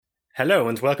Hello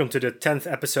and welcome to the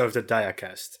 10th episode of the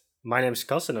Diacast. My name is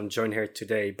Cas and I'm joined here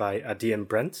today by Adi and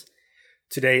Brent.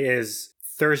 Today is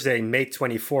Thursday, May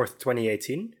 24th,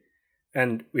 2018,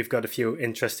 and we've got a few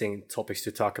interesting topics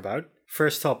to talk about.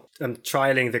 First up, I'm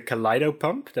trialing the Kaleido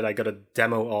pump that I got a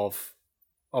demo of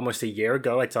almost a year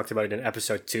ago. I talked about it in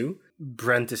episode 2.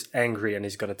 Brent is angry and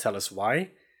he's going to tell us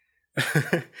why.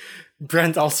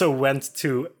 Brent also went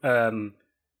to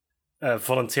a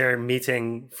volunteer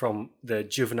meeting from the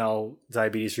Juvenile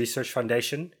Diabetes Research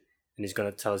Foundation, and he's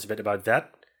going to tell us a bit about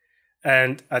that.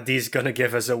 And Adi's going to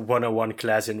give us a 101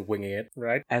 class in winging it,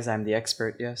 right? As I'm the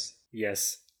expert, yes.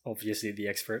 Yes, obviously the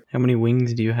expert. How many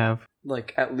wings do you have?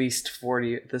 Like at least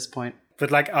 40 at this point. But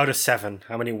like out of 7,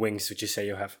 how many wings would you say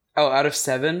you have? Oh, out of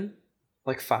 7?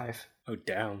 Like 5. Oh,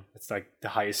 damn. That's like the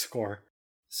highest score.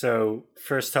 So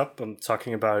first up, I'm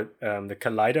talking about the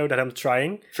Kaleido that I'm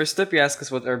trying. First up, you ask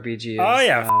us what our BG is. Oh,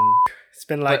 yeah. It's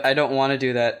been like... But I don't want to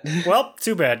do that. Well,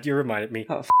 too bad. You reminded me.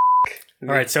 Oh, All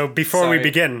right, so before we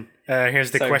begin,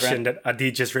 here's the Sorry, question Brent. that Adi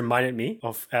just reminded me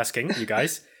of asking you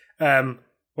guys.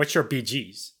 What's your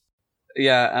BGs?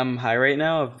 Yeah, I'm high right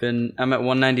now. I'm at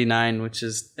 199, which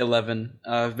is 11.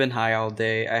 I've been high all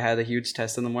day. I had a huge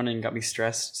test in the morning and got me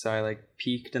stressed, so I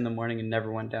peaked in the morning and never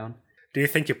went down. Do you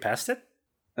think you passed it?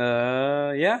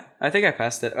 Yeah, I think I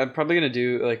passed it. I'm probably gonna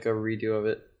do a redo of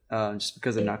it, just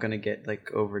because I'm not gonna get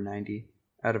over 90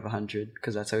 out of 100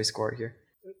 because that's how we score it here.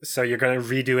 So you're going to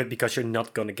redo it because you're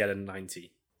not going to get a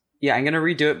 90. Yeah, I'm gonna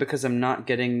redo it because I'm not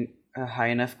getting a high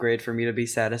enough grade for me to be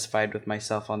satisfied with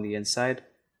myself on the inside.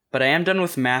 But I am done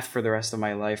with math for the rest of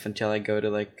my life until I go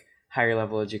to higher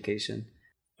level education.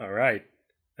 All right.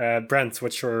 Brent,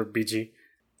 what's your BG?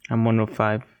 I'm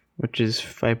 105, which is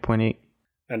 5.8.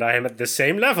 And I am at the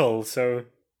same level, so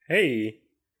hey.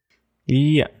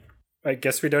 Yeah, I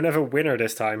guess we don't have a winner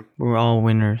this time. we're all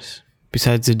winners.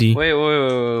 Besides a D. Wait.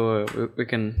 We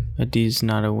can... A D is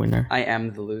not a winner. I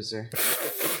am the loser.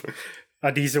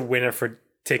 Adi's a winner for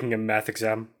taking a math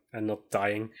exam and not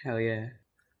dying. Hell yeah.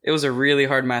 It was a really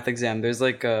hard math exam. There's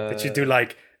Did you do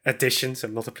additions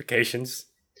and multiplications?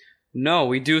 No,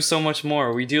 we do so much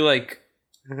more. We do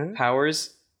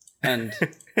powers and...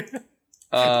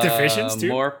 Divisions too?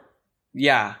 More...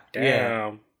 Yeah. Damn.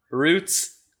 Yeah.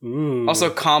 Roots. Ooh. Also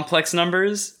complex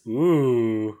numbers.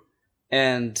 Ooh.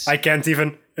 And... I can't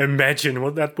even imagine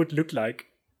what that would look like.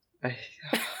 I'm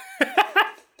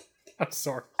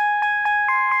sorry.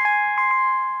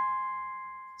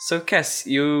 So, Kes,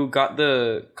 you got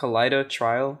the Kaleido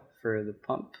trial for the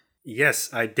pump?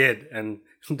 Yes, I did. And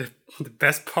the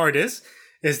best part is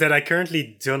that I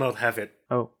currently do not have it.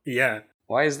 Oh. Yeah.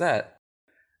 Why is that?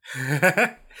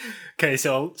 Okay,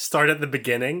 so I'll start at the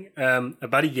beginning.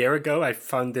 About a year ago, I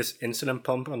found this insulin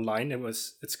pump online.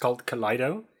 It's called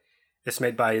Kaleido. It's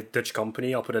made by a Dutch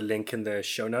company. I'll put a link in the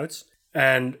show notes.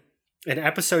 And in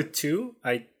episode 2,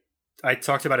 I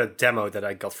talked about a demo that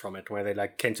I got from it, where they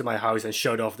came to my house and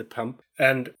showed off the pump.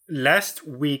 And last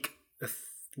week,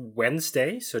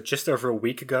 Wednesday, so just over a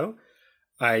week ago,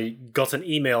 I got an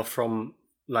email from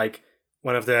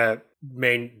one of the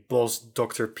main boss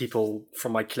doctor people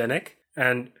from my clinic,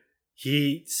 and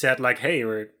he said hey,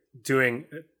 we're doing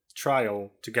a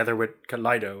trial together with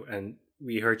Kaleido, and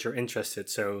we heard you're interested,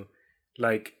 so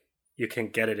you can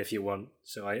get it if you want.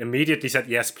 So I immediately said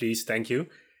yes, please, thank you.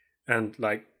 And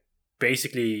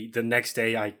basically the next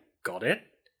day I got it.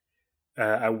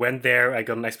 I went there, I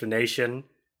got an explanation.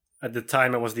 At the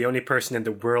time I was the only person in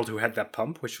the world who had that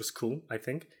pump, which was cool, I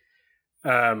think.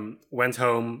 Went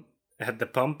home, had the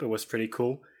pump, it was pretty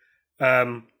cool.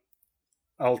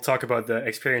 I'll talk about the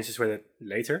experiences with it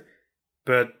later.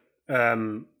 But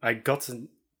I got a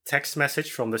text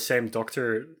message from the same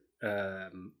doctor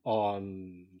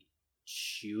on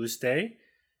Tuesday.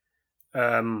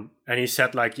 And he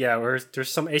said there's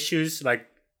some issues,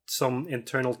 some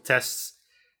internal tests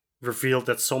revealed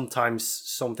that sometimes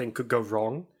something could go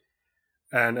wrong.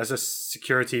 And as a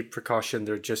security precaution,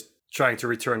 they're just trying to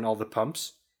return all the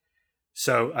pumps.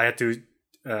 So I had to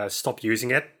stop using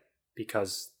it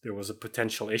because there was a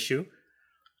potential issue.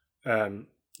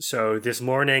 So this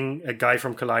morning, a guy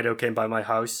from Kaleido came by my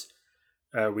house.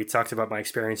 We talked about my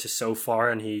experiences so far,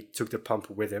 and he took the pump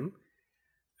with him.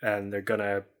 And they're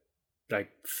gonna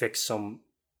fix some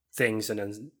things and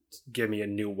then give me a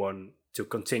new one to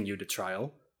continue the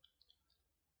trial.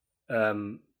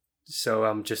 So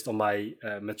I'm just on my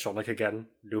Medtronic again,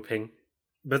 looping.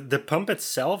 But the pump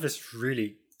itself is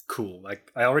really cool.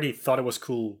 I already thought it was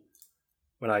cool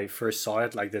when I first saw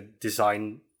it. The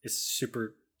design is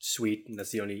super sweet, and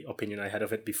that's the only opinion I had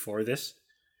of it before this.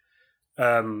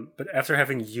 But after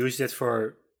having used it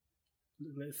for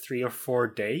 3 or 4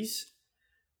 days,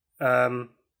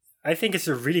 I think it's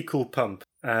a really cool pump.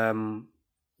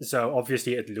 So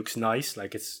obviously it looks nice,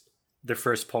 like it's the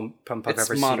first pump I've ever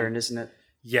seen. It's modern, isn't it?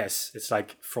 Yes, it's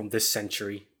like from this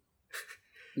century.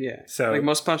 Yeah. So like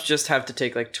most pumps just have to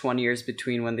take like 20 years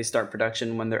between when they start production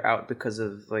and when they're out because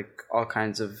of like all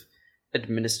kinds of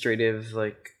administrative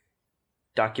like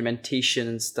documentation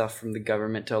and stuff from the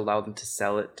government to allow them to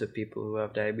sell it to people who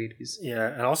have diabetes. yeah,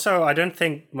 and also I don't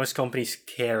think most companies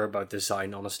care about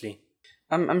design, honestly.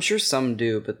 I'm sure some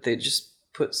do, but they just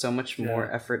put so much more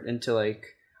effort into like,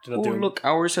 look,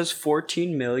 ours has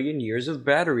 14 million years of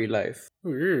battery life.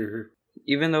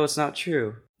 Even though it's not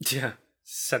true. Yeah,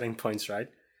 selling points, right?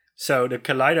 So the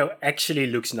Kaleido actually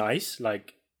looks nice,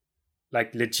 like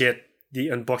legit. The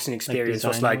unboxing experience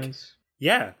was like,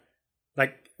 yeah,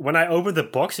 like when I opened the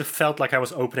box, it felt like I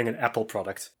was opening an Apple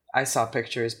product. I saw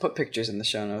pictures. Put pictures in the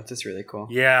show notes. It's really cool.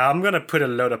 Yeah, I'm gonna put a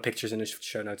load of pictures in the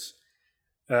show notes.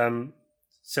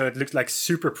 So it looks like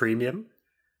super premium,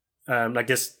 like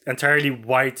this entirely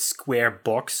white square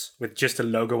box with just a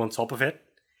logo on top of it,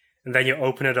 and then you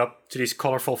open it up to these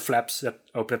colorful flaps that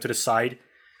open up to the side,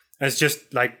 and it's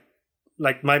just like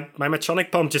my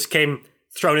Medtronic pump just came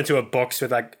thrown into a box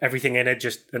with like everything in it,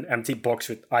 just an empty box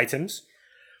with items.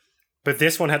 But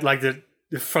this one had like the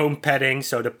foam padding,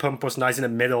 so the pump was nice in the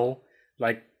middle,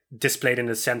 like displayed in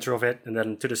the center of it, and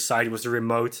then to the side was the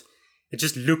remote. It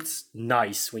just looked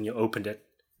nice when you opened it.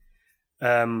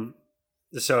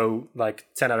 So like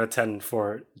 10 out of 10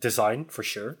 for design, for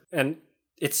sure. And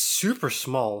it's super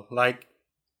small. Like,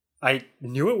 I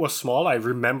knew it was small. I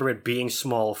remember it being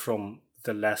small from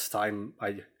the last time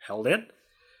I held it.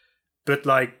 But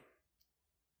like,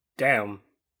 damn,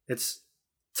 it's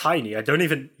tiny. You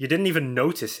didn't even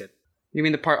notice it. You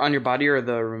mean the part on your body or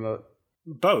the remote?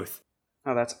 Both.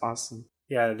 Oh, that's awesome.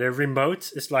 Yeah, the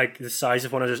remote is like the size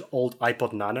of one of those old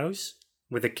iPod Nanos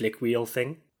with a click wheel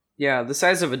thing. Yeah, the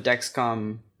size of a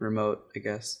Dexcom remote, I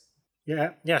guess.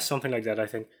 Yeah, something like that, I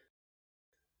think.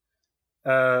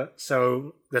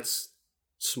 So that's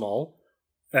small.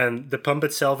 And the pump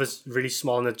itself is really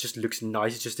small and it just looks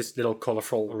nice. It's just this little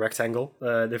colorful rectangle.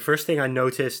 The first thing I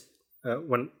noticed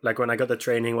when I got the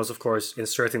training was, of course,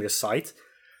 inserting the site.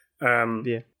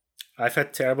 Yeah. I've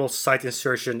had terrible site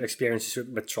insertion experiences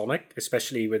with Medtronic,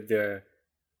 especially with the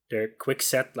quick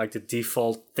set, like the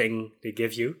default thing they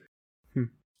give you.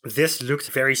 This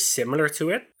looked very similar to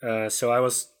it. So I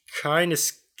was kind of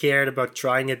scared about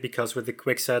trying it because with the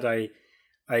quick set, I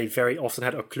very often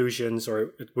had occlusions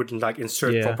or it wouldn't like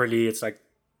insert properly. It's like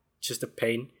just a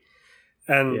pain.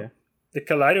 And the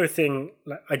Kaleido thing,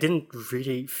 like, I didn't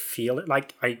really feel it.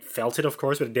 Like I felt it, of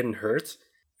course, but it didn't hurt.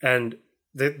 And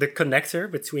the connector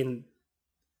between...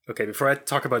 Okay, before I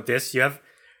talk about this,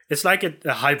 it's like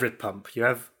a hybrid pump. You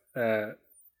have,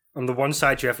 on the one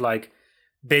side, you have like,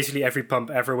 basically every pump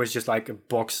ever was just like a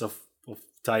box of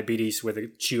diabetes with a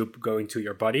tube going to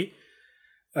your body.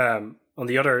 On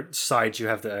the other side, you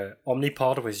have the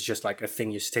Omnipod, which is just like a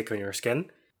thing you stick on your skin.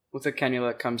 With a cannula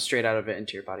that comes straight out of it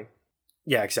into your body.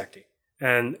 Yeah, exactly.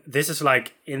 And this is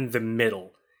like in the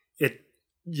middle.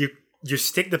 You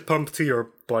stick the pump to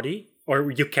your body, or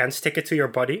you can stick it to your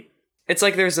body. It's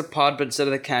like there's a pod, but instead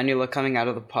of the cannula coming out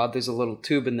of the pod, there's a little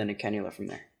tube and then a cannula from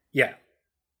there. Yeah.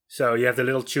 So you have the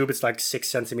little tube, it's like 6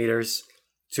 centimeters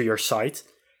to your side.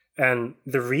 And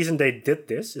the reason they did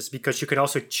this is because you can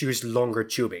also choose longer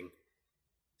tubing.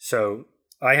 So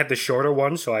I had the shorter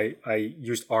one, so I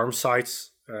used arm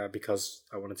sides because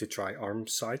I wanted to try arm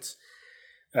sides.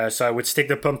 So I would stick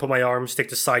the pump on my arm, stick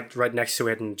the side right next to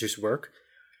it and just work.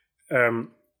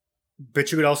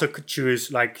 But you could also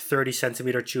choose like 30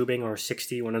 centimeter tubing or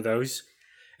 60, one of those.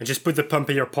 And just put the pump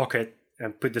in your pocket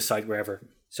and put the side wherever.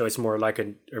 So it's more like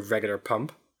a regular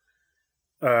pump.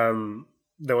 That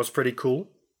was pretty cool.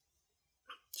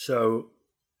 So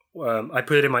I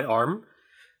put it in my arm.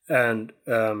 And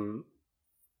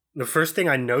the first thing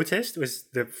I noticed was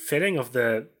the filling of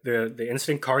the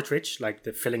insulin cartridge, like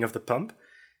the filling of the pump,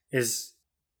 is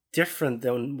different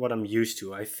than what I'm used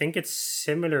to. I think it's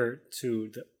similar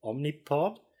to the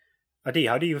Omnipod. Adi,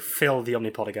 how do you fill the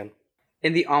Omnipod again?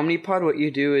 In the Omnipod, what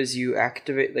you do is you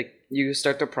activate, like, you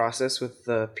start the process with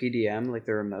the PDM, like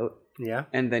the remote. Yeah.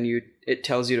 And then it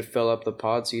tells you to fill up the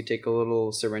pod. So you take a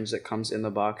little syringe that comes in the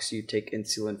box. You take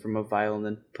insulin from a vial and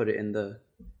then put it in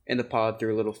the pod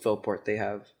through a little fill port they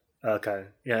have. Okay.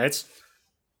 Yeah, it's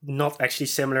not actually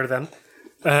similar then.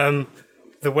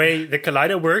 The way the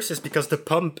Kaleido works is because the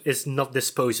pump is not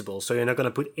disposable. So you're not going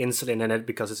to put insulin in it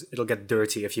because it'll get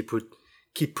dirty if you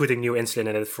keep putting new insulin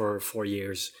in it for 4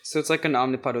 years. So it's like an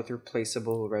Omnipod with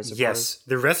replaceable reservoirs? Yes.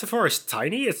 The reservoir is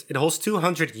tiny. It holds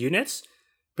 200 units,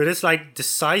 but it's like the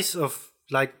size of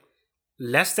like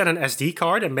less than an SD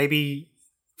card and maybe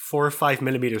 4 or 5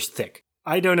 millimeters thick.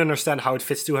 I don't understand how it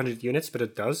fits 200 units, but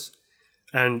it does.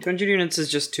 And 200 units is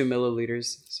just 2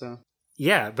 milliliters, so...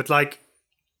 Yeah, but like,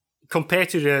 compared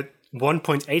to the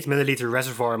 1.8 milliliter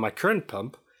reservoir in my current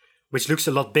pump, which looks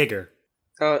a lot bigger.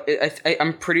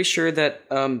 I'm pretty sure that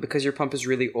because your pump is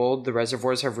really old, the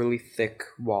reservoirs have really thick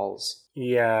walls.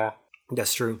 Yeah,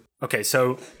 that's true. Okay,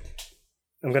 so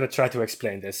I'm going to try to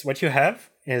explain this. What you have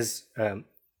is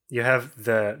you have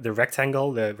the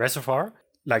rectangle, the reservoir,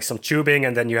 like some tubing,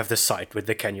 and then you have the side with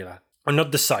the cannula. Or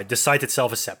not the side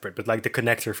itself is separate, but like the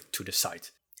connector to the side.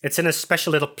 It's in a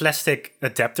special little plastic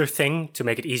adapter thing to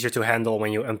make it easier to handle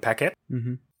when you unpack it.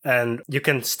 Mm-hmm. And you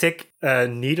can stick a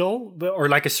needle or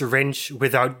like a syringe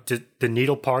without the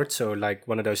needle part. So like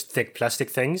one of those thick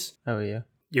plastic things. Oh, yeah.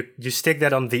 You stick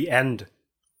that on the end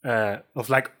of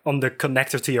like on the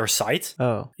connector to your site.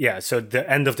 Oh. Yeah, so the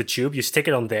end of the tube, you stick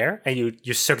it on there and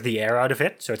you suck the air out of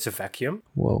it. So it's a vacuum.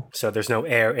 Whoa. So there's no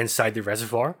air inside the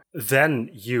reservoir. Then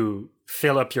you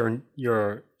fill up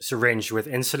your syringe with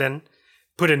insulin,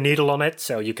 put a needle on it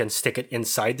so you can stick it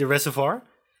inside the reservoir.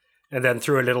 And then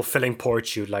through a little filling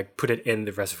port, you like put it in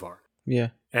the reservoir.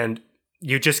 Yeah. And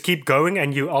you just keep going,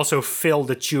 and you also fill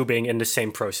the tubing in the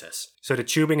same process. So the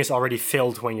tubing is already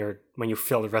filled when you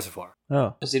fill the reservoir.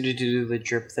 Oh. Does it do the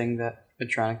drip thing that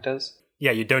Medtronic does?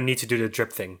 Yeah, you don't need to do the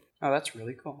drip thing. Oh, that's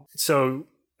really cool. So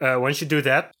once you do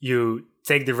that, you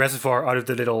take the reservoir out of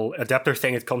the little adapter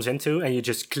thing it comes into, and you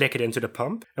just click it into the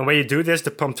pump. And when you do this,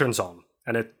 the pump turns on,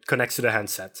 and it connects to the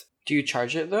handset. Do you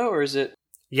charge it though, or is it?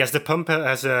 Yes, the pump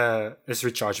is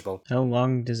rechargeable. How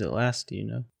long does it last, do you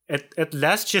know? It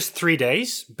lasts just 3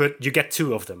 days, but you get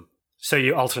 2 of them. So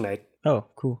you alternate. Oh,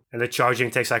 cool. And the charging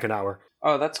takes like an hour.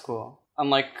 Oh, that's cool.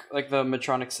 Unlike like the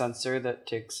Medtronic sensor that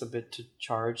takes a bit to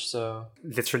charge, so...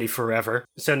 Literally forever.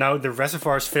 So now the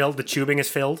reservoir is filled, the tubing is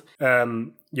filled.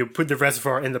 You put the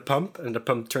reservoir in the pump, and the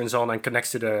pump turns on and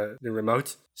connects to the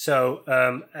remote. So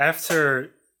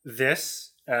after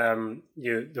this...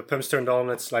 the pump's turned on,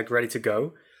 it's like ready to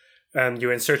go. You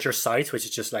insert your site, which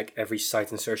is just like every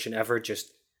site insertion ever.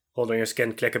 Just hold on your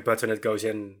skin, click a button, it goes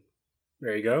in.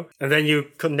 There you go. And then you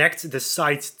connect the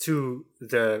site to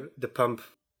the pump.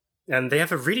 And they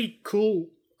have a really cool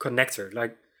connector.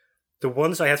 Like the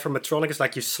ones I had from Medtronic is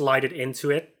like you slide it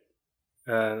into it.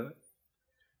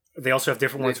 They also have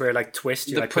different ones where you like twist.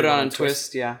 You the like put on and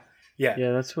twist, yeah. Yeah.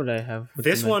 Yeah, that's what I have with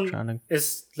This the one Medtronic.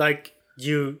 is like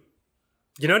you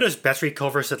know those battery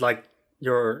covers that like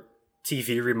your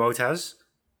TV remote has?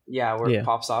 Yeah, where it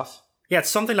pops off. Yeah, it's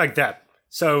something like that.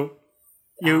 So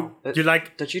you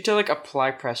like... Don't you have to like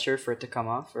apply pressure for it to come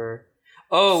off? Or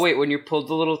oh wait, when you pull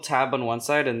the little tab on one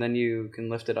side and then you can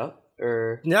lift it up?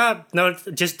 Or no,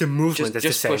 just the movement is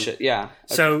the same. Just push it, yeah.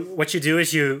 Okay. So what you do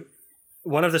is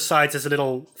one of the sides is a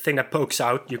little thing that pokes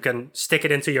out. You can stick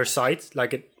it into your side,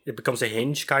 like it becomes a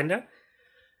hinge kinda.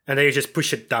 And then you just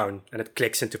push it down and it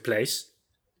clicks into place.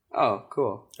 Oh,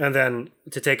 cool. And then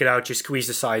to take it out, you squeeze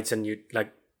the sides and you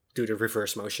like do the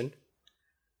reverse motion.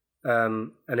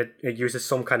 And it uses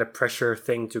some kind of pressure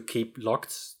thing to keep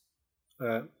locked.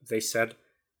 They said,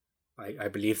 I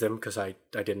believe them because I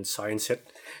didn't science it.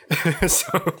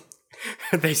 So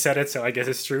they said it, so I guess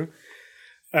it's true.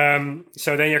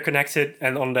 So then you're connected,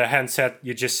 and on the handset,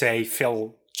 you just say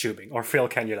fill tubing or fill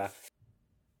cannula.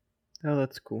 Oh,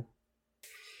 that's cool.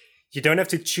 You don't have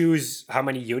to choose how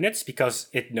many units because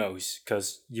it knows.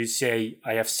 Because you say,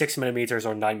 I have 6 millimeters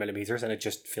or 9 millimeters, and it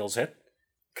just fills it.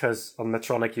 Because on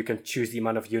Medtronic, you can choose the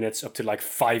amount of units up to like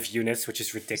 5 units, which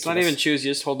is ridiculous. It's not even choose,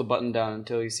 you just hold the button down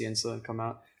until you see insulin come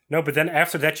out. No, but then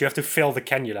after that, you have to fill the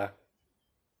cannula.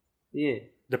 Yeah.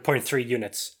 The 0.3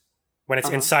 units. When it's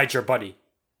inside your body.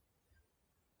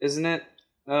 Isn't it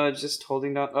just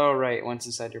holding down? Oh, right. Once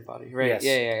inside your body. Right.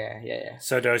 Yes. Yeah.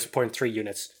 So those 0.3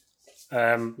 units.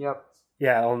 Yep.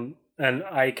 Yeah, and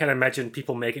I can imagine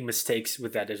people making mistakes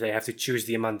with that if they have to choose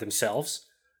the amount themselves,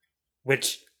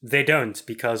 which they don't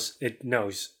because it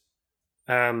knows.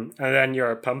 And then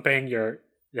you're pumping, the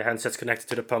handset's connected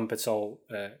to the pump, it's all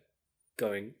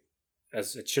going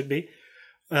as it should be.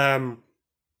 And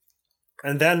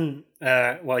then,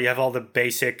 you have all the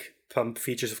basic pump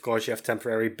features, of course. You have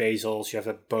temporary basals, you have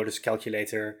a bolus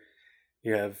calculator,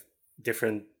 you have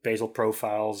different basal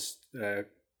profiles,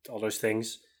 all those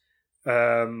things.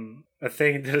 A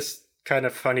thing that's kind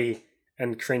of funny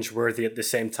and cringe-worthy at the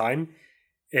same time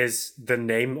is the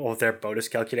name of their bolus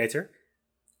calculator.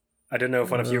 I don't know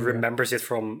if one of you remembers it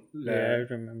from... Yeah, I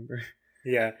remember.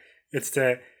 Yeah, it's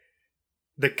the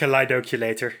Kaleido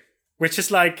calculator, which is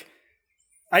like...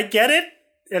 I get it,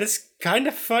 it is kind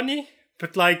of funny,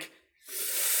 but like...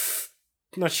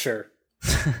 Not sure.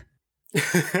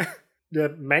 the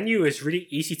menu is really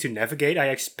easy to navigate. I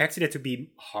expected it to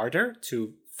be harder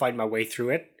to find my way through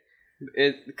it.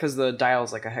 Because the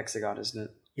dial's like a hexagon, isn't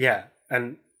it? Yeah,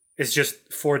 and it's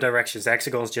just 4 directions. The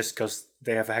hexagons just because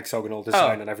they have a hexagonal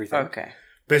design and everything. Okay.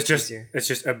 But it's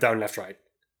just up, down, left, right.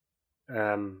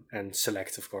 And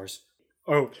select, of course.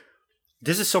 Oh,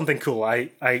 this is something cool.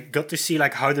 I got to see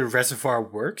like how the reservoir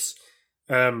works.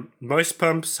 Most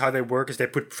pumps, how they work is they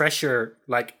put pressure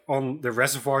like on the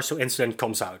reservoir so insulin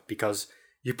comes out, because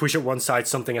you push it one side,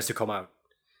 something has to come out.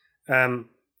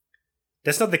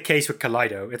 That's not the case with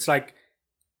Kaleido. It's like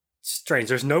strange.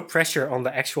 There's no pressure on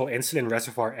the actual insulin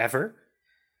reservoir ever.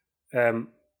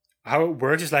 How it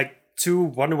works is like 2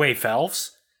 one-way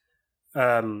valves.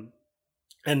 And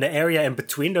the area in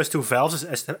between those 2 valves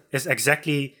is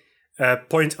exactly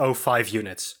 0.05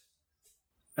 units.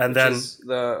 And Which then is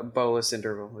the bolus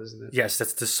interval, isn't it? Yes,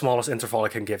 that's the smallest interval I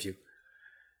can give you.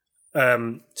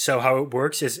 So how it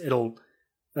works is it'll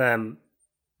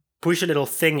push a little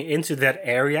thing into that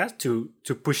area to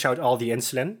push out all the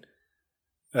insulin,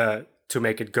 to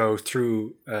make it go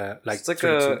through It's like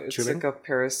a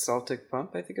peristaltic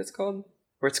pump, I think it's called,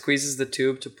 where it squeezes the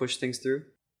tube to push things through.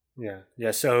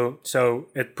 Yeah. So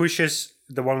it pushes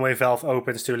the one-way valve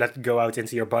opens to let it go out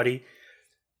into your body.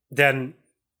 Then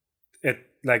it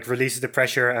like releases the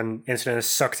pressure and insulin is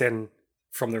sucked in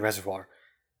from the reservoir.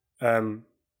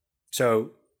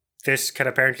 So this can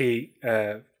apparently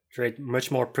create much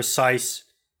more precise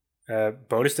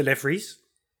bolus deliveries.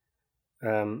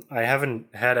 I haven't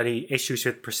had any issues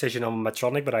with precision on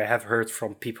Medtronic, but I have heard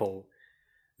from people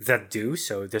that do,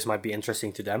 so this might be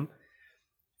interesting to them.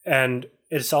 And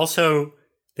it's also,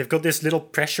 they've got this little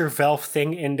pressure valve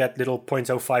thing in that little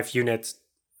 0.05 unit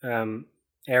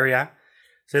area.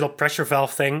 It's a little pressure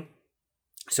valve thing.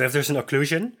 So if there's an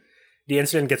occlusion, the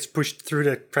insulin gets pushed through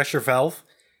the pressure valve.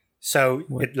 So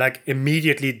it like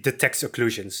immediately detects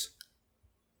occlusions.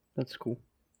 That's cool.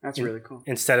 That's really cool.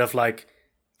 Instead of like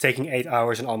taking 8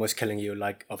 hours and almost killing you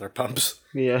like other pumps.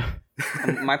 Yeah.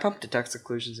 My pump detects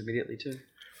occlusions immediately too.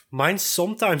 Mine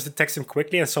sometimes detects them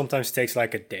quickly and sometimes takes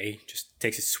like a day. Just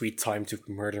takes its sweet time to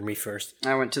murder me first.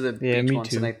 I went to the beach once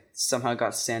too. and I somehow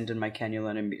got sand in my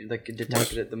cannula and like it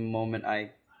detected it the moment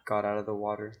I got out of the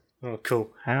water. Oh,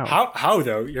 cool. How? How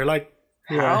though? You're like,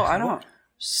 how? I don't.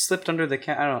 Slipped under the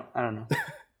can. I don't know.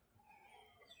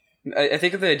 I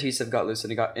think the adhesive got loose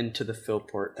and it got into the fill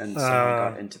port and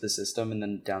somehow got into the system and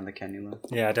then down the cannula.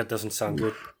 Yeah, that doesn't sound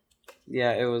good.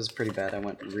 Yeah, it was pretty bad. I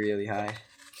went really high.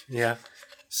 Yeah.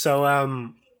 So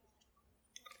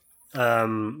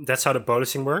that's how the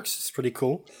bolusing works. It's pretty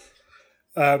cool.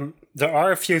 There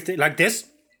are a few things like this.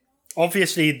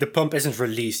 Obviously, the pump isn't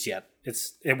released yet.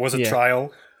 It was a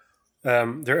trial.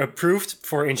 They're approved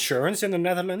for insurance in the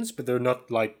Netherlands, but they're not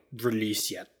like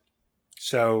released yet.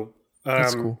 So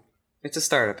That's cool. It's a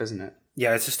startup, isn't it?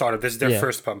 Yeah, it's a startup. This is their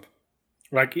first pump,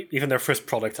 like even their first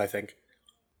product, I think.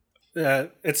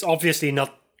 It's obviously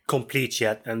not complete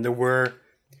yet, and there were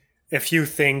a few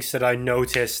things that I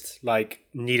noticed like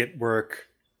needed work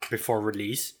before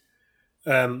release.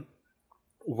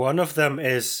 One of them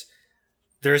is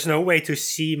there's no way to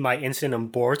see my insulin on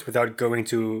board without going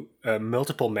to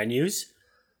multiple menus.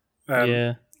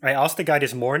 I asked the guy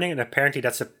this morning, and apparently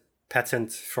that's a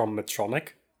patent from Medtronic.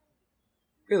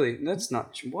 Really? That's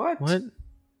not... What?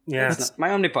 Yeah. My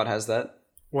Omnipod has that.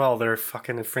 Well, they're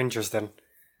fucking infringers then.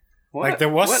 What? Like there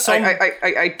was some...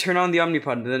 I turn on the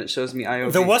Omnipod and then it shows me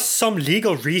IOV. There was some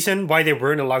legal reason why they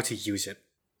weren't allowed to use it.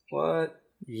 What?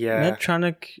 Yeah.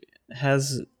 Medtronic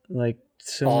has like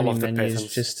so All many of the menus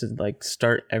patents. just to like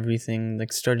start everything,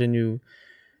 like start a new.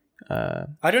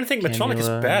 I don't think Medtronic is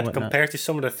cannula, bad whatnot. compared to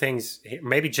some of the things.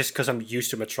 Maybe just because I'm used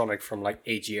to Medtronic from like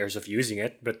 8 years of using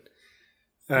it. But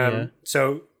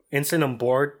so insulin on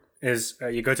board is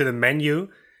you go to the menu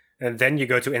and then you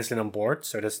go to insulin on board.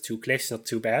 So that's 2 clicks, not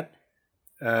too bad.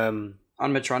 On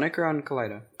Medtronic or on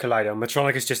Kaleido? Kaleido.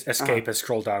 Medtronic is just escape and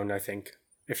scroll down, I think,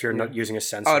 if you're not using a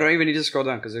sensor. Oh, I don't even need to scroll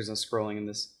down because there's no scrolling in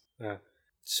this.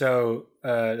 So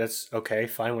that's okay,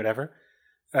 fine, whatever.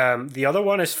 The other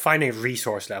one is finding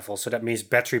resource level. So that means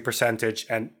battery percentage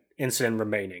and insulin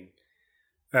remaining.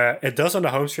 It does on the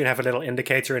home screen have a little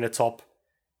indicator in the top,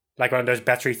 like one of those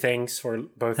battery things for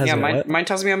both. Has Yeah, it mine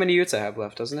tells me how many units I have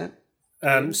left, doesn't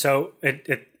it? So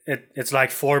it's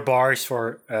like 4 bars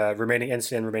for remaining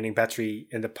insulin, remaining battery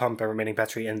in the pump, and remaining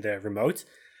battery in the remote.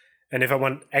 And if I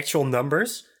want actual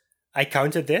numbers, I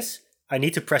counted this. I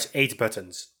need to press 8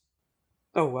 buttons.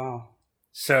 Oh, wow.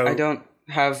 So I don't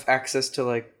have access to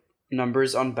like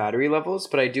numbers on battery levels,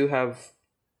 but I do have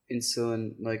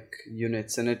insulin like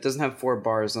units, and it doesn't have 4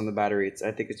 bars on the battery.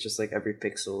 I think it's just like every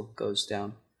pixel goes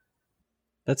down.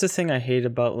 That's the thing I hate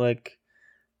about like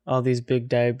all these big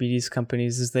diabetes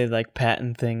companies is they like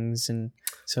patent things, and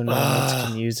so no one else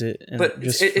can use it, and But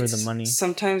just it's, for the money.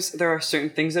 sometimes there are certain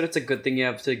things that it's a good thing you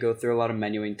have to go through a lot of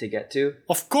menuing to get to.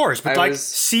 Of course, but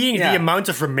seeing the yeah. amount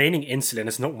of remaining insulin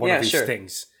is not one of these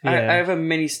things. I Yeah. have a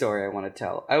mini story I want to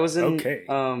tell. I was in Okay.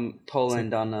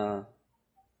 Poland on a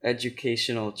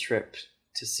educational trip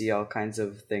to see all kinds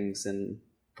of things in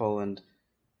Poland,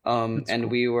 and cool.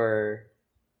 we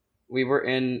were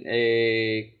in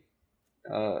a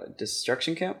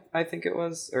destruction camp, I think it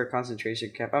was, or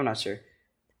concentration camp. I'm not sure.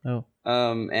 Oh,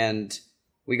 And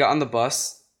we got on the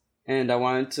bus, and I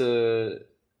wanted to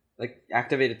like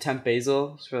activate a temp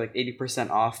basil for like 80%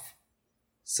 off.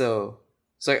 So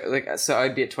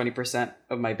I'd be at 20%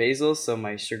 of my basil, so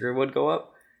my sugar would go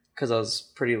up because I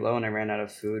was pretty low and I ran out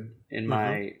of food in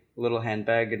my little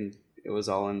handbag, and it was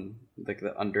all in like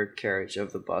the undercarriage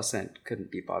of the bus and couldn't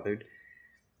be bothered.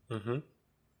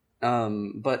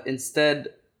 But instead,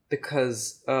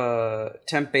 because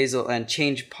temp basil and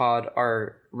change pod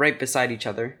are right beside each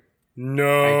other,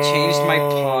 No. I changed my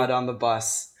pod on the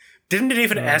bus. Didn't it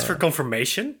even ask for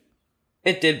confirmation?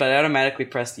 It did, but I automatically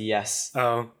pressed yes.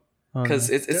 Oh. Because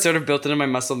it's sort of built into my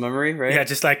muscle memory, right? Yeah,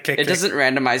 just like click. It doesn't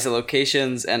randomize the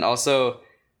locations, and also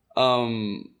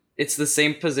it's the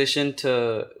same position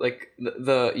to like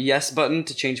the yes button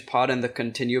to change pod and the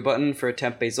continue button for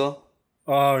temp basil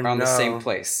are on the same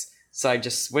place. So I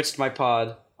just switched my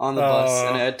pod on the bus,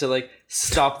 and I had to like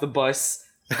stop the bus,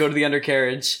 go to the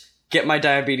undercarriage, get my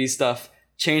diabetes stuff,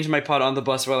 change my pod on the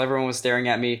bus while everyone was staring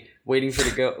at me, waiting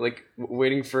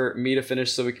for me to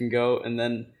finish so we can go. And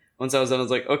then once I was done, I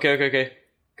was like, okay,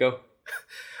 go.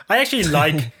 I actually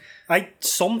I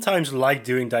sometimes like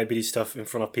doing diabetes stuff in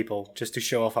front of people just to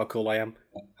show off how cool I am.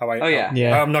 How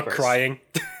I'm not crying.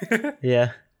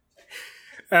 yeah.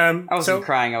 I wasn't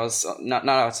crying. I was not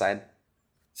outside.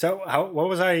 So what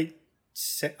was I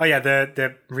say? Oh yeah,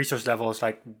 the resource level is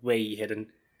like way hidden.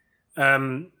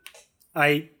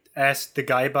 I asked the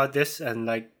guy about this, and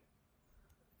like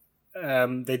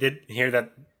they did hear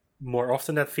that more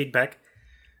often, that feedback,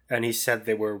 and he said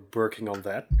they were working on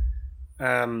that.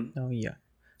 Oh yeah,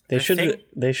 they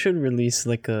should release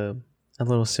like a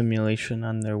little simulation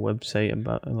on their website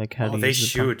about like how to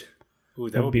use the pump. They should. Ooh,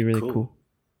 that would be really cool.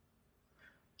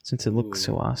 Since it looks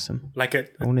so awesome. Like a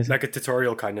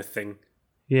tutorial kind of thing.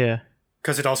 Yeah.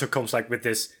 Because it also comes like with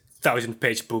this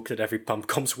 1,000-page book that every pump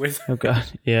comes with. Oh god,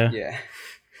 yeah. Yeah.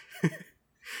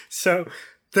 So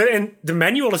the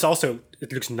manual is also,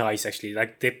 it looks nice actually.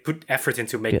 Like they put effort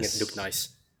into making it look nice.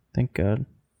 Thank God.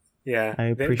 Yeah. I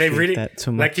appreciate that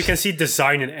so much. Like you can see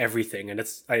design in everything, and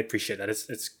I appreciate that.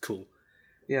 It's cool.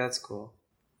 Yeah, that's cool.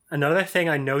 Another thing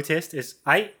I noticed is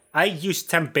I use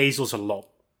temp basils a lot.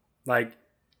 Like,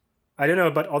 I don't know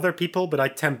about other people, but I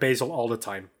temp basil all the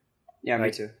time. Yeah, like,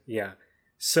 me too. Yeah.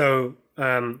 So,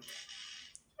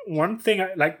 one thing,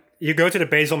 you go to the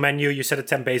basil menu, you set a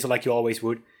temp basil like you always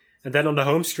would. And then on the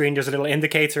home screen, there's a little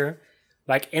indicator.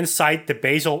 Like inside the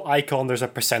basil icon, there's a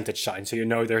percentage sign. So you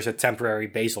know there's a temporary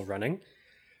basil running.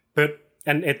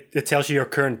 And it tells you your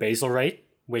current basil rate,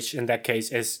 which in that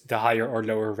case is the higher or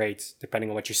lower rate,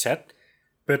 depending on what you set.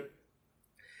 But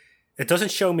it doesn't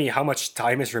show me how much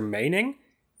time is remaining.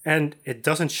 And it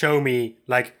doesn't show me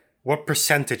like what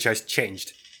percentage has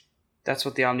changed. That's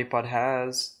what the Omnipod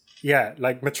has. Yeah,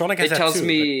 like Medtronic has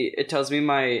It tells me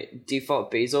my default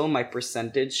basil, my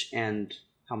percentage, and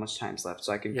how much time's left,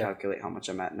 so I can calculate how much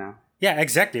I'm at now. Yeah,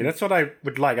 exactly. That's what I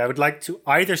would like. I would like to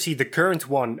either see the current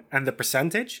one and the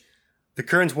percentage, the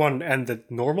current one and the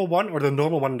normal one, or the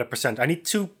normal one and the percent. I need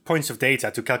 2 points of data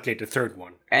to calculate the third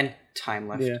one. And time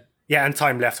left. Yeah, and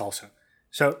time left also.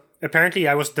 So apparently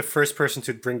I was the first person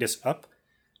to bring this up.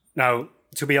 Now,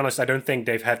 to be honest, I don't think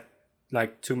they've had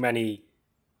like too many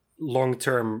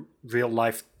long-term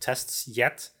real-life tests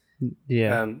yet.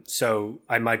 Yeah. So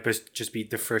I might just be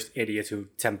the first idiot who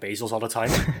temp basils all the time.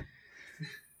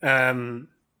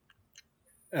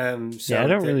 So I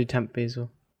don't really temp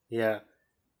basil. Yeah,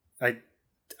 I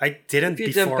didn't. If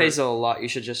you temp basil a lot, you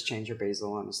should just change your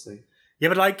basil, honestly. Yeah,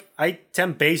 but like I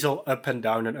temp basil up and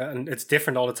down, and it's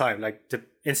different all the time. Like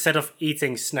instead of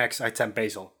eating snacks, I temp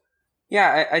basil.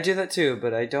 Yeah, I do that too,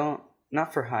 but I don't.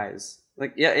 Not for highs.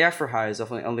 Like for highs,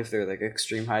 definitely. Only if they're like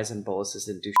extreme highs and boluses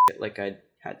and do shit like I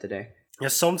had today. Yeah,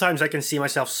 sometimes I can see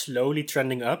myself slowly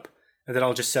trending up, and then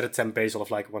I'll just set a temp basil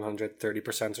of like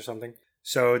 130% or something.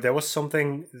 So there was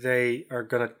something they are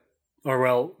gonna,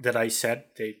 that I said.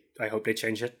 I hope they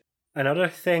change it. Another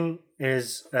thing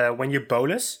is when you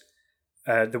bolus,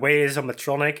 the way it is on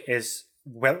Medtronic is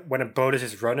when a bolus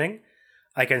is running,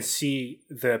 I can see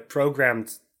the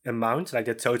programmed amount, like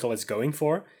the total it's going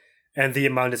for, and the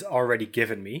amount is already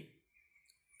given me.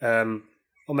 on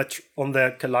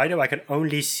the Kaleido, I can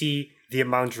only see the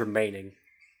amount remaining.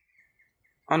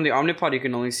 On the Omnipod, you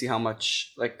can only see how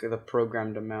much, like the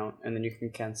programmed amount, and then you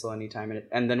can cancel anytime.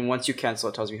 And then once you cancel,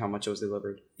 it tells you how much it was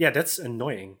delivered. Yeah, that's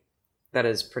annoying. That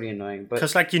is pretty annoying.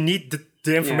 Because like you need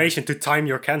the information to time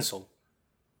your cancel.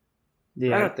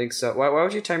 Yeah. I don't think so. Why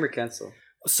would you time your cancel?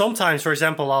 Sometimes, for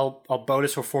example, I'll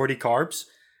bolus for 40 carbs,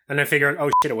 and then figure out, oh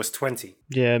shit, it was 20.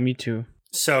 Yeah, me too.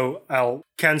 So I'll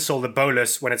cancel the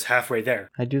bolus when it's halfway there.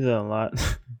 I do that a lot.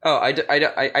 Oh, I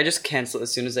just cancel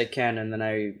as soon as I can, and then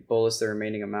I bolus the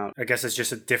remaining amount. I guess it's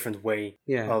just a different way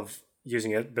of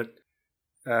using it. But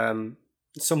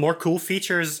some more cool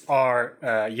features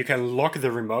are you can lock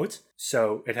the remote,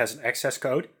 so it has an access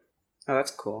code. Oh,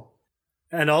 that's cool.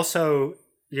 And also,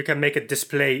 you can make it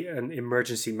display an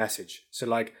emergency message. So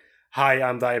like, hi,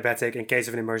 I'm diabetic. In case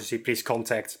of an emergency, please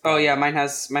contact. Oh yeah, mine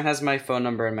has my phone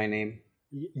number and my name.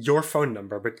 Your phone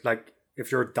number, but like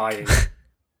if you're dying.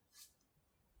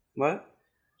 What?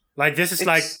 Like this is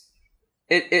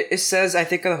it says, I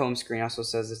think on the home screen also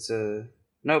says it's a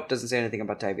nope, doesn't say anything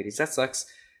about diabetes. That sucks.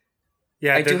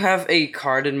 Yeah, I do have a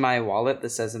card in my wallet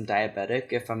that says I'm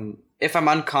diabetic. If I'm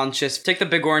unconscious, take the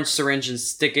big orange syringe and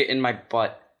stick it in my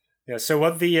butt. Yeah, so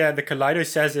what the Kaleido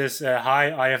says is,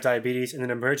 hi, I have diabetes. In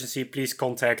an emergency, please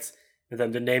contact, and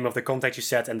then the name of the contact you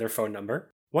set and their phone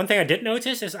number. One thing I did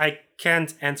notice is I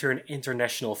can't enter an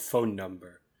international phone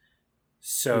number.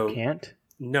 So you can't?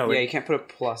 No. Yeah, you can't put a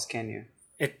plus, can you?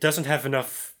 It doesn't have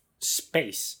enough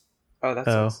space. Oh, that's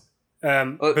nice.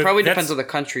 Well, it probably depends on the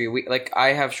country. I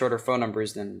have shorter phone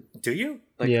numbers than... Do you?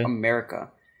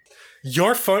 America.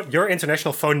 Your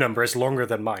international phone number is longer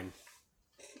than mine.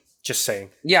 Just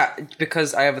saying. Yeah,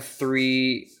 because I have a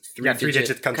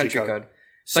three-digit country code.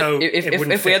 So but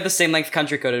if we had the same length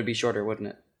country code, it'd be shorter, wouldn't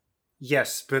it?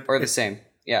 Yes, but or the same.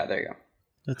 Yeah, there you go.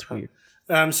 That's weird.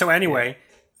 So anyway,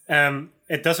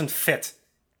 it doesn't fit.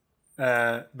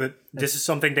 But this is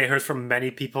something they heard from many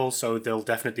people, so they'll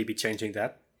definitely be changing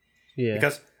that. Yeah.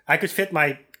 Because I could fit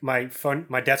my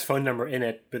dad's phone number in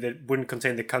it, but it wouldn't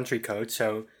contain the country code.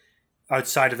 So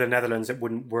outside of the Netherlands, it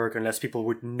wouldn't work unless people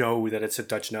would know that it's a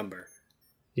Dutch number.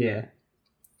 Yeah.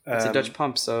 It's a Dutch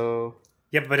pump, so...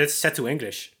 Yeah, but it's set to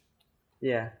English.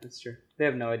 Yeah, that's true. They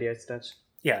have no idea it's Dutch.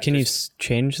 Yeah. Can you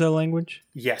change the language?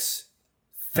 Yes.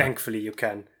 Thankfully, you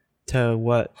can. To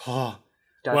what? Oh.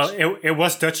 Dutch. Well, it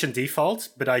was Dutch in default,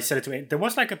 but I set it to... There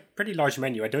was like a pretty large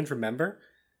menu. I don't remember,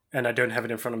 and I don't have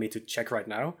it in front of me to check right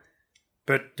now.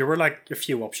 But there were like a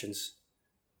few options.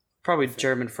 Probably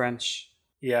German, French.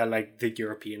 Yeah, like the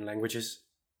European languages.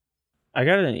 I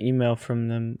got an email from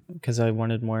them because I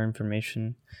wanted more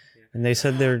information. Yeah. And they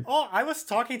said they're... Oh, I was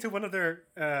talking to one of their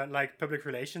public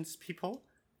relations people.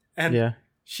 And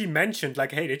she mentioned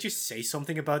like, hey, did you say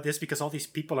something about this? Because all these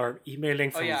people are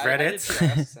emailing from Reddit.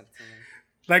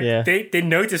 They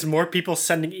notice more people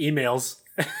sending emails.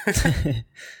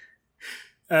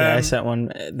 I sent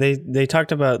one. They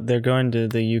talked about they're going to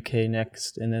the UK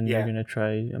next, and then they're going to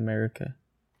try America.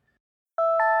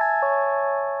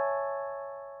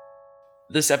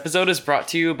 This episode is brought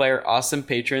to you by our awesome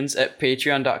patrons at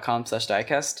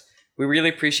patreon.com/diecast. We really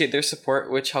appreciate their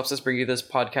support, which helps us bring you this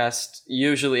podcast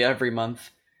usually every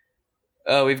month.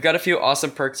 We've got a few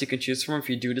awesome perks you can choose from if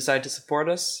you do decide to support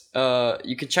us.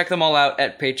 You can check them all out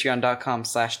at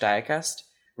patreon.com/diecast,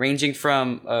 ranging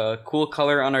from a cool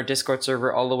color on our Discord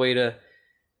server all the way to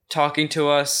talking to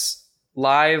us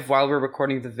live while we're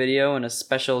recording the video in a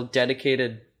special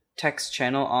dedicated text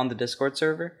channel on the Discord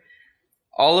server.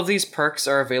 All of these perks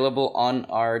are available on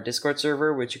our Discord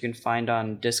server, which you can find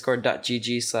on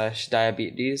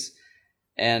discord.gg/diabetes.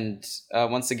 And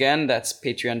once again, that's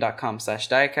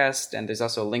patreon.com/diecast. And there's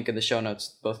also a link in the show notes,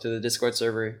 both to the Discord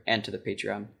server and to the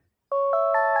Patreon.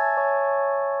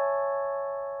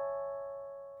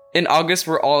 In August,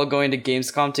 we're all going to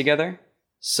Gamescom together.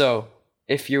 So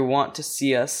if you want to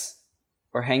see us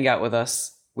or hang out with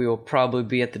us, we will probably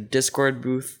be at the Discord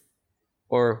booth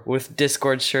or with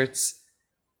Discord shirts.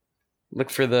 Look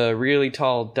for the really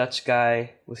tall Dutch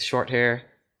guy with short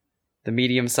hair, the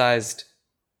medium-sized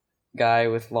guy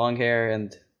with long hair,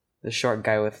 and the short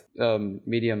guy with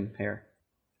medium hair.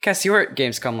 Cass, you were at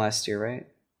Gamescom last year, right?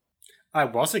 I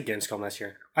was at Gamescom last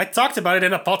year. I talked about it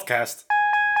in a podcast.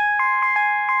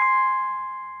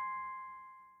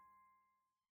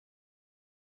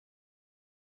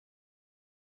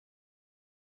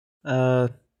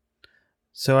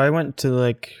 So I went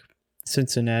to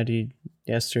Cincinnati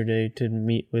yesterday to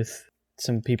meet with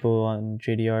some people on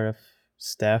JDRF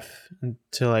staff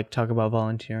to talk about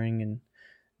volunteering and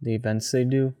the events they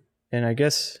do. And I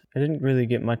guess I didn't really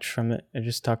get much from it. I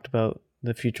just talked about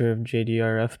the future of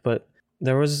JDRF, but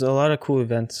there was a lot of cool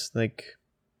events. Like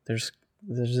there's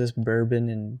this bourbon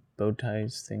and bow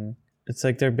ties thing. It's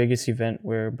like their biggest event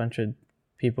where a bunch of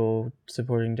people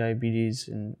supporting diabetes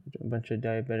and a bunch of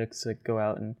diabetics like go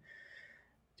out and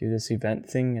do this event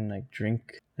thing and like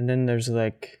drink. And then there's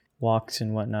like walks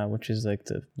and whatnot, which is like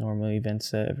the normal events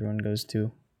that everyone goes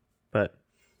to. But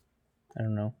I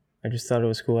don't know. I just thought it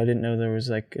was cool. I didn't know there was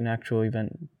like an actual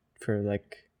event for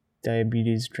like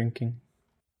diabetes drinking.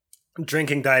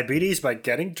 Drinking diabetes by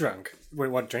getting drunk. Wait,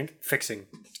 what drink? Fixing.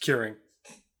 Curing.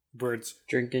 Words.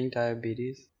 Drinking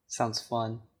diabetes sounds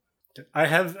fun. I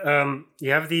have,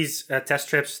 you have these test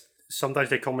strips. Sometimes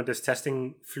they come with this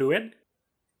testing fluid.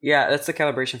 Yeah, that's the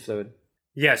calibration fluid.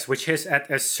 Yes, which is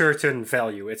at a certain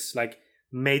value. It's like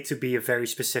made to be a very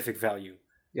specific value.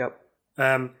 Yep.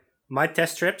 My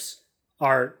test strips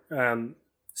are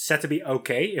set to be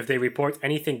okay if they report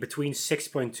anything between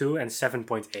 6.2 and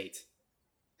 7.8.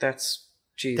 That's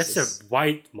Jesus. That's a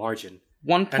wide margin.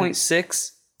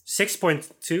 1.6.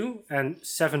 6.2 and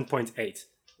 7.8.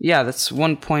 Yeah, that's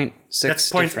 1.6. That's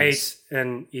 0.8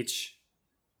 in each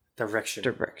direction.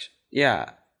 Yeah.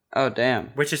 Oh, damn.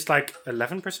 Which is like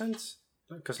 11%?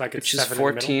 Because like it's Which is 7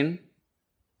 14. in the middle.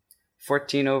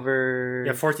 14 over...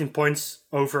 Yeah, 14 points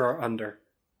over or under.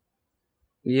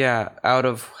 Yeah, out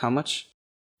of how much?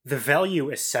 The value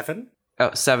is 7.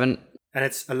 Oh, 7. And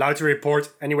it's allowed to report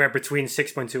anywhere between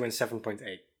 6.2 and 7.8.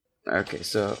 Okay,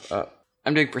 so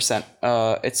I'm doing percent.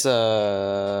 It's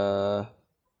God,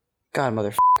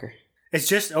 motherfucker. It's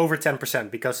just over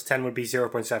 10% because 10 would be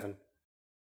 0.7.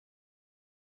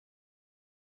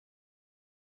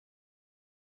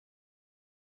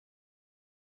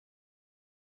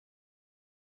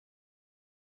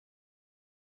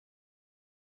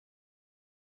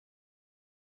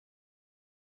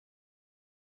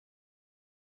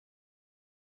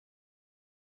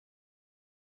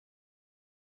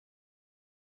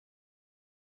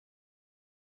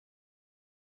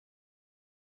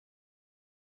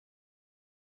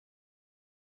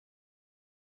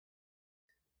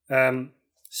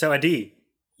 So Adi,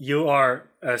 you are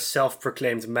a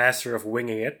self-proclaimed master of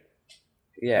winging it.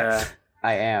 Yeah,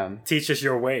 I am. Teach us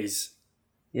your ways.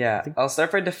 Yeah, I'll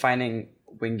start by defining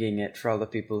winging it for all the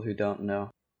people who don't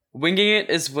know. Winging it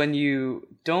is when you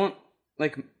don't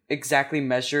like exactly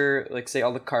measure, like say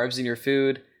all the carbs in your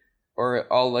food, or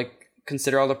all like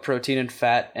consider all the protein and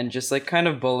fat, and just like kind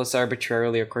of bolus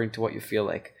arbitrarily according to what you feel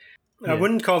like. I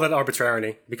wouldn't call that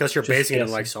arbitrarily because you're Just basing it on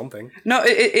guessing. like something. No,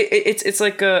 it's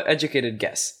like a educated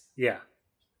guess. Yeah.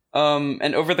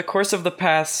 And over the course of the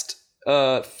past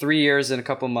 3 years and a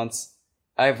couple months,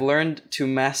 I've learned to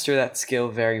master that skill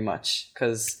very much.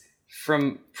 Because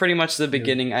from pretty much the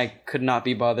beginning, I could not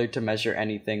be bothered to measure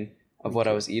anything of what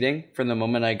I was eating from the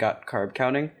moment I got carb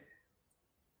counting,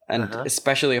 and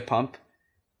especially a pump.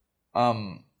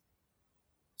 I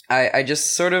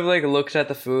just sort of like looked at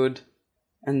the food,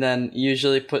 and then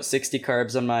usually put 60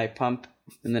 carbs on my pump,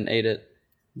 and then ate it.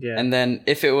 Yeah. And then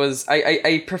if it was,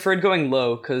 I preferred going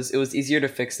low because it was easier to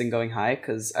fix than going high,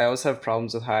 because I always have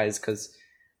problems with highs because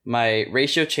my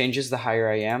ratio changes the higher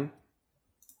I am.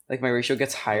 Like my ratio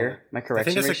gets higher, my I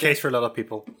correction think that's ratio. the case for a lot of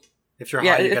people. If you're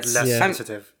Yeah, high, you get it's- less yeah.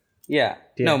 sensitive. Yeah.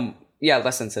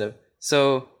 Less sensitive.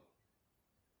 So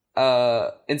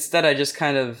instead I just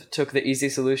kind of took the easy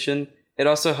solution. It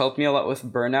also helped me a lot with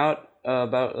burnout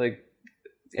about like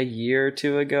a year or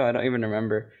two ago. I don't even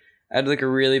remember. I had like a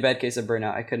really bad case of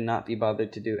burnout. I could not be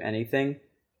bothered to do anything,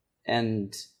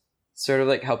 and sort of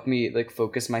like helped me like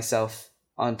focus myself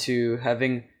onto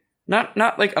having not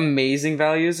like amazing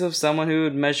values of someone who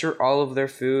would measure all of their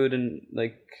food and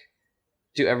like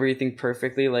do everything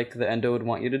perfectly like the endo would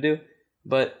want you to do,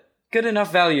 but good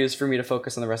enough values for me to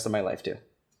focus on the rest of my life too.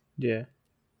 Yeah.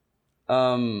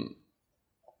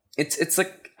 It's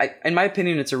like in my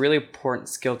opinion, it's a really important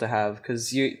skill to have,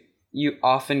 because you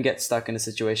often get stuck in a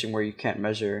situation where you can't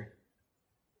measure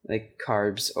like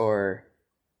carbs or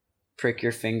prick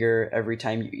your finger every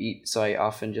time you eat. So I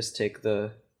often just take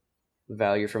the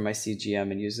value from my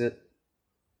CGM and use it.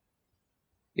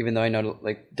 Even though I know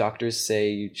like doctors say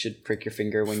you should prick your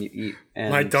finger when you eat.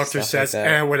 And My doctor stuff like says,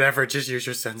 that. whatever, just use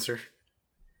your sensor.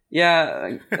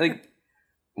 Yeah, like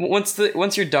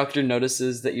once your doctor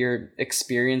notices that you're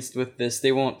experienced with this,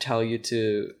 they won't tell you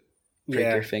to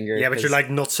prick your finger. Yeah, but you're 'cause- like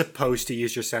not supposed to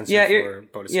use your sensor Yeah, for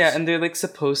bonuses. yeah, and they're like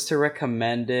supposed to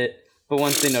recommend it, but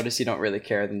once they notice you don't really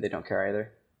care, then they don't care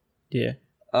either. Yeah.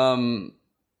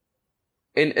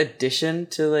 In addition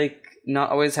to like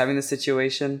not always having the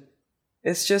situation,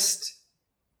 it's just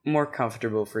more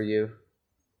comfortable for you.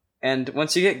 And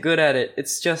once you get good at it,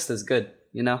 it's just as good,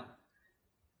 you know?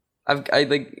 I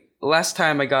like last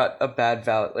time I got a bad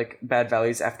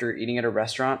values after eating at a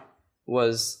restaurant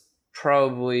was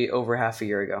probably over half a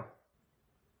year ago.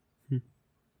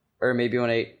 Or maybe when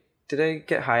did I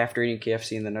get high after eating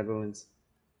KFC in the Netherlands?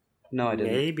 No, I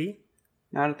didn't. Maybe.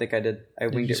 No, I don't think I did. I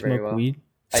Did winged you it very smoke well. weed?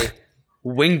 I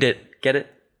winged it. Get it?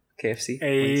 KFC.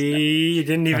 Hey, Wings. you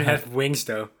didn't even have wings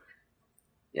though.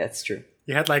 Yeah, it's true.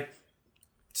 You had like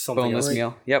something Boneless else.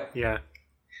 meal. Yep. Yeah.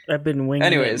 I've been winging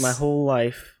Anyways. it my whole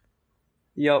life.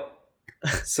 Yep.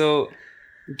 So,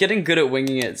 getting good at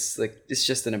winging it's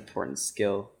just an important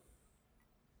skill.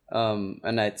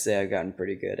 And I'd say I've gotten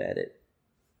pretty good at it.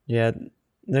 Yeah,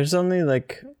 there's only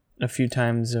like a few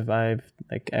times if I've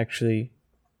like actually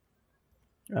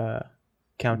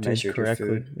counted Measured your correctly.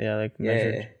 food. Yeah, like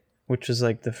measured, Yeah. which was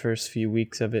like the first few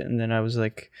weeks of it, and then I was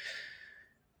like,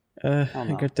 I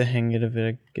no. got the hang of it,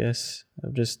 I guess.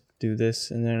 I'll just do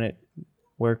this, and then it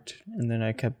worked, and then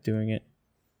I kept doing it.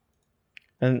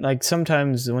 And like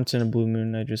sometimes, once in a blue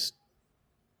moon, I just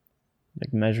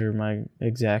like measure my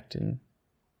exact, and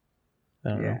I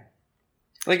don't know.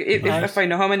 Like if I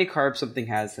know how many carbs something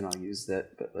has, then I'll use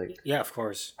that. But like, Yeah, of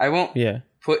course. I won't Yeah,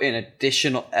 put in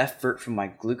additional effort for my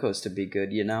glucose to be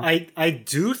good. You know. I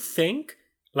do think,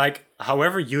 like,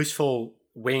 however useful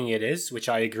winging it is, which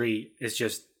I agree is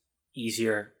just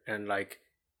easier and like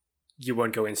you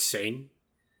won't go insane.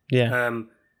 yeah,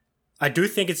 I do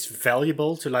think it's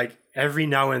valuable to like every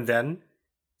now and then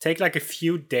take like a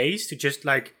few days to just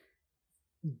like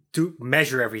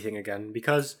measure everything again,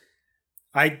 because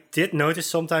I did notice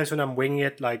sometimes when I'm winging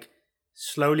it, like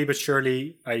slowly but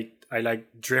surely, I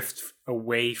like drift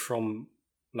away from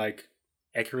like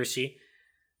accuracy,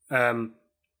 to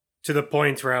the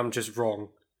point where I'm just wrong.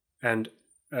 And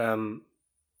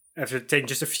after taking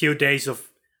just a few days of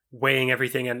weighing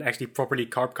everything and actually properly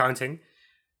carb counting,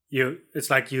 it's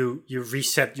like you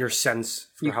reset your sense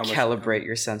for You how much. calibrate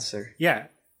your sensor. Yeah,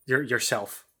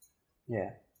 yourself.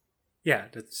 Yeah. Yeah,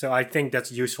 so I think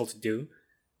that's useful to do.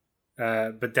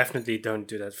 But definitely don't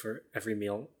do that for every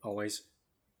meal always.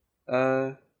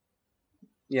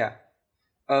 Yeah.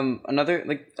 Another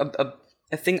like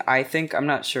a thing I think, I'm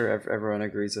not sure if everyone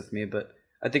agrees with me, but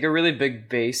I think a really big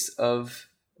base of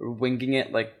winging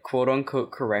it like quote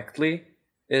unquote correctly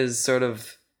is sort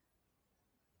of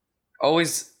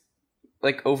always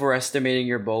like overestimating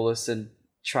your bolus and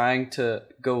trying to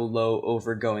go low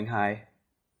over going high.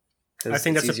 I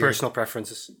think that's easier. a personal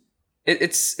preference.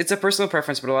 It's a personal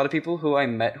preference, but a lot of people who I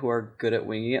met who are good at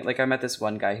winging it, like I met this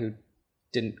one guy who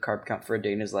didn't carb count for a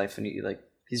day in his life, and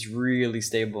he's really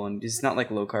stable and he's not like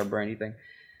low carb or anything.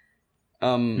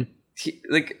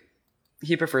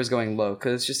 He prefers going low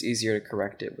because it's just easier to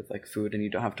correct it with like food, and you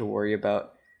don't have to worry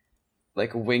about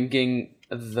like winging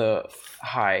the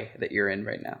high that you're in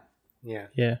right now.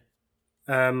 Yeah.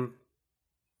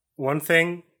 One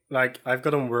thing, like I've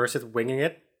gotten worse at winging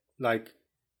it, like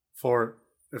for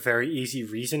a very easy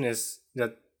reason, is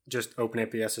that just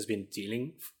OpenAPS has been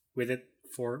dealing with it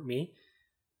for me.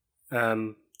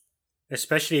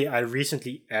 Especially I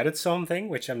recently added something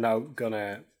which I'm now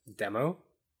gonna demo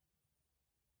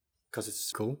because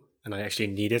it's cool and I actually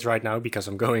need it right now because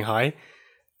I'm going high.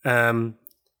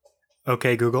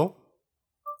 Okay, Google,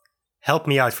 help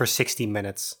me out for 60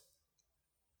 minutes.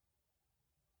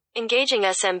 Engaging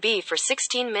SMB for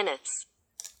 16 minutes.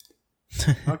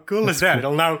 How cool is that?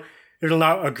 It'll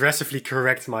now aggressively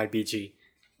correct my BG.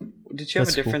 Did you have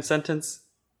That's a different sentence?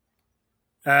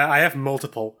 I have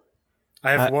multiple.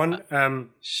 I have one.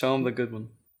 Show him the good one.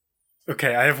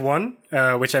 Okay, I have one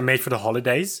which I made for the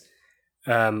holidays,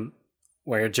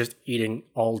 where you're just eating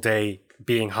all day,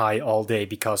 being high all day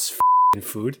because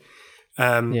food.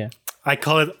 yeah. I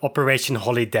call it Operation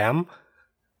Holly Dam.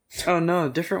 Oh no,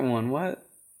 different one. What?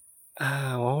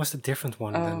 What was the different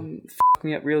one then? F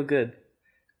me up real good.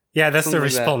 Yeah, that's something the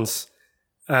like that. response.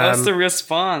 That's the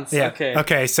response. Yeah. Okay.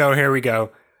 Okay, so here we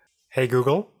go. Hey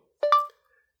Google,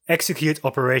 execute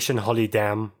Operation Holly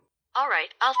Dam. All right,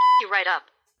 I'll you right up.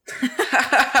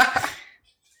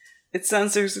 It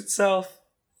censors itself.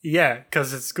 Yeah,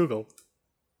 because it's Google.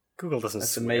 Google doesn't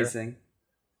That's swear. amazing.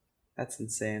 That's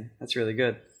insane. That's really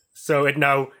good. So it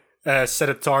now set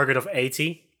a target of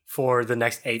 80 for the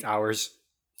next 8 hours.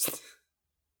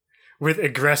 With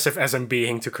aggressive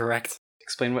SMBing to correct.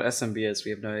 Explain what SMB is.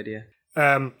 We have no idea.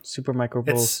 Super micro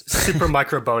bowls. It's super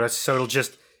micro bolus, so it'll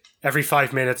just every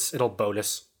 5 minutes it'll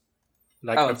bolus.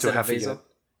 Like up to instead of half a basal?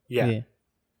 unit. Yeah.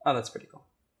 Oh, that's pretty cool.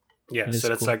 Yeah, It is so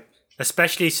that's cool. like,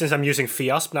 especially since I'm using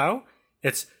FIASP now,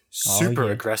 it's super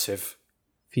yeah. aggressive.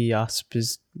 Fiasp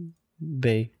is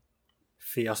bay.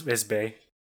 FIASP is bay.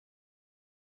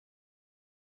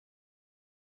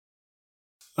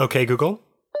 Okay, Google.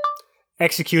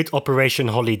 Execute Operation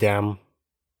Holly Dam.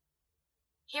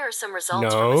 Here are some results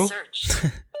No. from a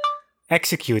search.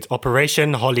 Execute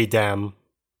Operation Holly Dam.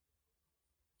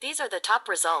 These are the top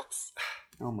results.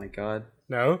 Oh my god.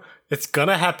 No, it's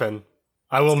gonna happen.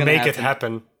 I will gonna make it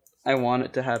happen. happen. I want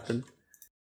it to happen.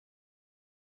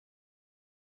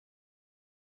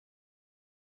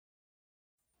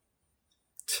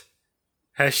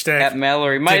 Hashtag. At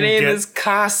Mallory. My Didn't name get- is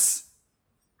Cass.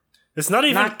 It's not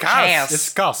even Not Cas. Cass.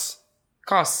 It's Cas.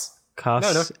 Cass.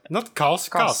 Costs. No, not Cas.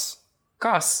 Cas.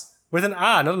 Cass. With an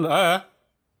A, not an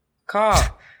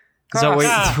Ca. Is that, wait,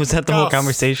 Cas. was that the whole Cas.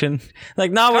 conversation?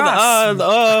 Like, not with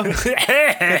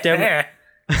damn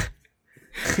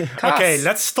Cass. Okay,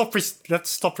 let's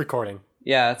stop recording.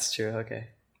 Yeah, that's true. Okay.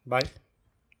 Bye.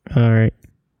 All right.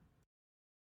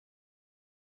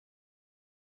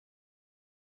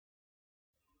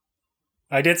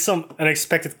 I did some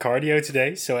unexpected cardio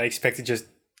today, so I expect to just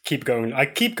keep going. I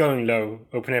keep going low.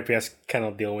 OpenAPS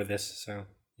cannot deal with this, so,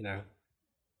 you know,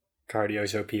 cardio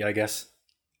is OP, I guess.